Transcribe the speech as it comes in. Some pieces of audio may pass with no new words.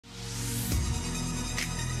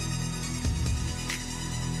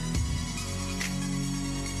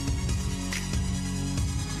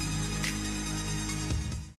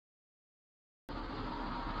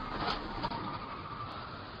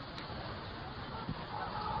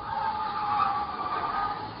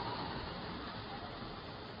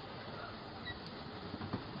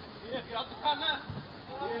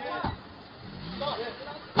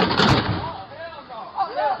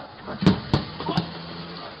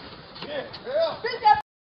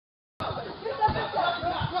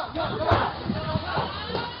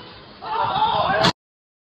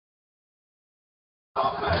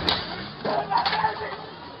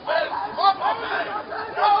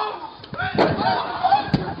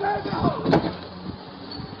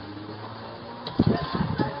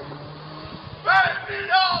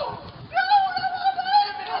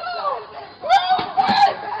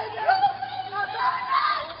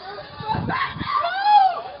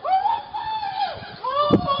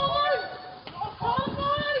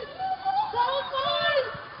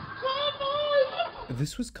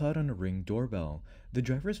This was caught on a Ring doorbell. The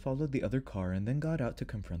drivers followed the other car and then got out to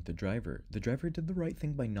confront the driver. The driver did the right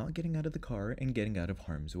thing by not getting out of the car and getting out of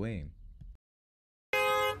harm's way.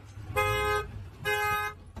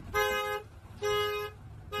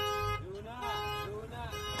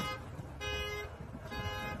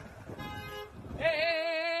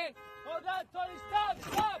 Hey! Hold on, Tony, stop!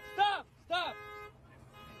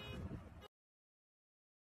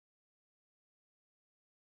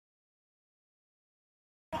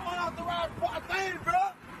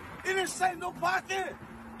 This ain't no parking.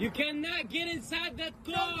 You cannot get inside that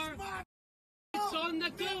car. It's on the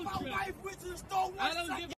tow truck. I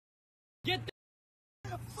don't give a... Get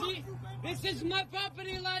the... See, this is my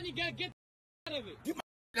property line. You gotta get out of it. Get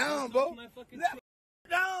down, bro.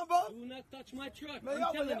 Down, bro. Do not touch my truck. Man,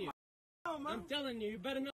 I'm telling you. Down, I'm telling you. You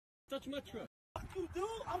better not touch my truck. Fuck you, dude.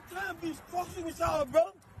 I'm trying to be fucking with y'all,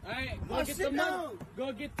 bro. Alright, go get the money.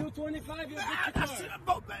 Go get $225. You'll get your car. Shit,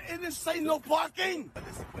 bro, man. And this ain't no parking.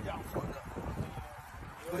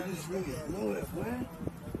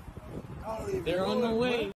 They're on the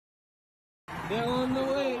way. They're on the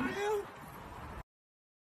way.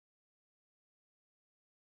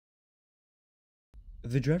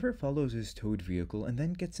 The driver follows his towed vehicle and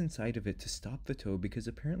then gets inside of it to stop the tow because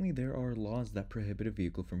apparently there are laws that prohibit a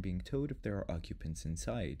vehicle from being towed if there are occupants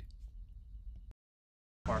inside.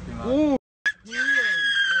 Parking lot. Ooh.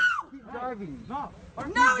 Keep driving. No,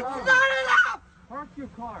 it's not enough! Park your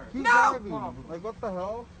car. Keep driving. Like, what the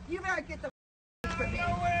hell? You better get the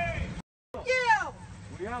No way! You!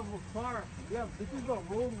 We have a car. This is a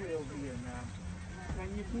roadway over here, man. Can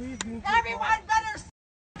you please move Everyone better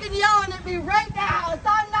f***ing yelling at me right now. It's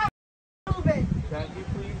I'm not moving. Can you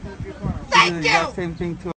please move your car? Thank you! Exact same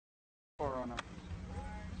thing too.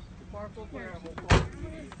 Park over here and we'll park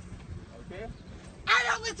you. Okay? I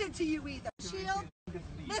don't listen to you either. Shield,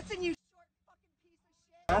 listen, you short fucking piece of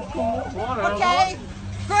shit. That's cool. Whatever. Okay?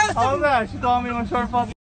 How's that? She called me a short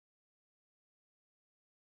fucking...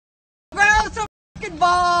 Grow some fucking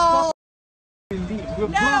balls. We're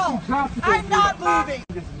No, I'm not moving.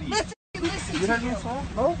 Listen You to heard me, you. sir?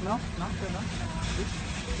 No, not good enough.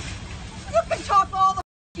 You can talk all the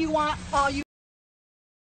you want, all you.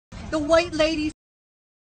 The white ladies.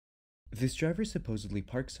 This driver supposedly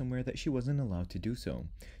parked somewhere that she wasn't allowed to do so.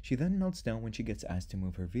 She then melts down when she gets asked to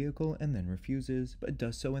move her vehicle and then refuses, but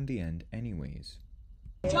does so in the end anyways.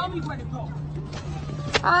 Tell me where to go.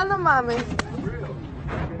 I know, mommy.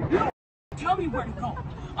 Tell me where to go.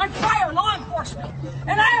 I'm fire law enforcement,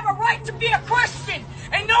 and I have a right to be a Christian,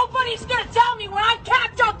 and nobody's gonna tell me when I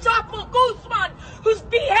catch El Chapo Guzman, who's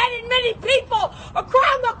beheaded many people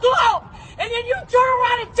around the globe, and then you turn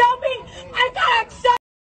around and tell me I gotta accept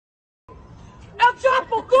El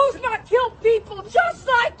Chapo Guzman killed people just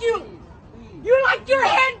like you. You like your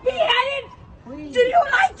head beheaded? Do you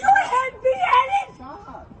like your head beheaded?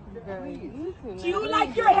 Do you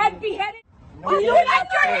like your head beheaded? Do you like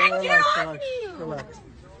your head? Get off me!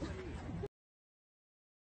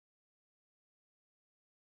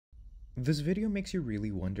 This video makes you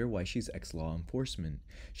really wonder why she's ex-law enforcement.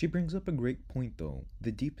 She brings up a great point though,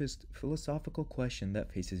 the deepest philosophical question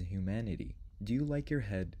that faces humanity. Do you like your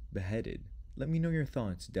head beheaded? Let me know your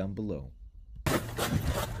thoughts down below.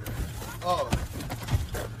 Oh.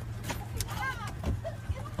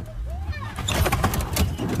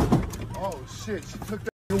 Oh shit, she took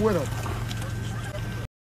that with her.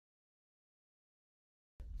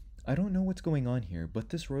 I don't know what's going on here, but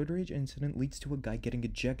this road rage incident leads to a guy getting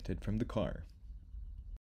ejected from the car.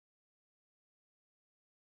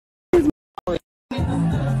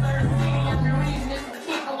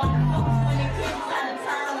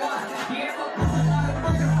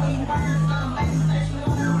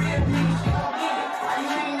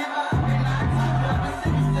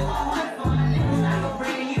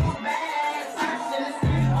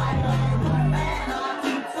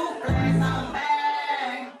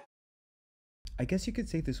 I guess you could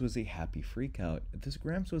say this was a happy freakout. This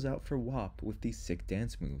Gramps was out for WAP with these sick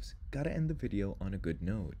dance moves. Gotta end the video on a good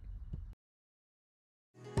note.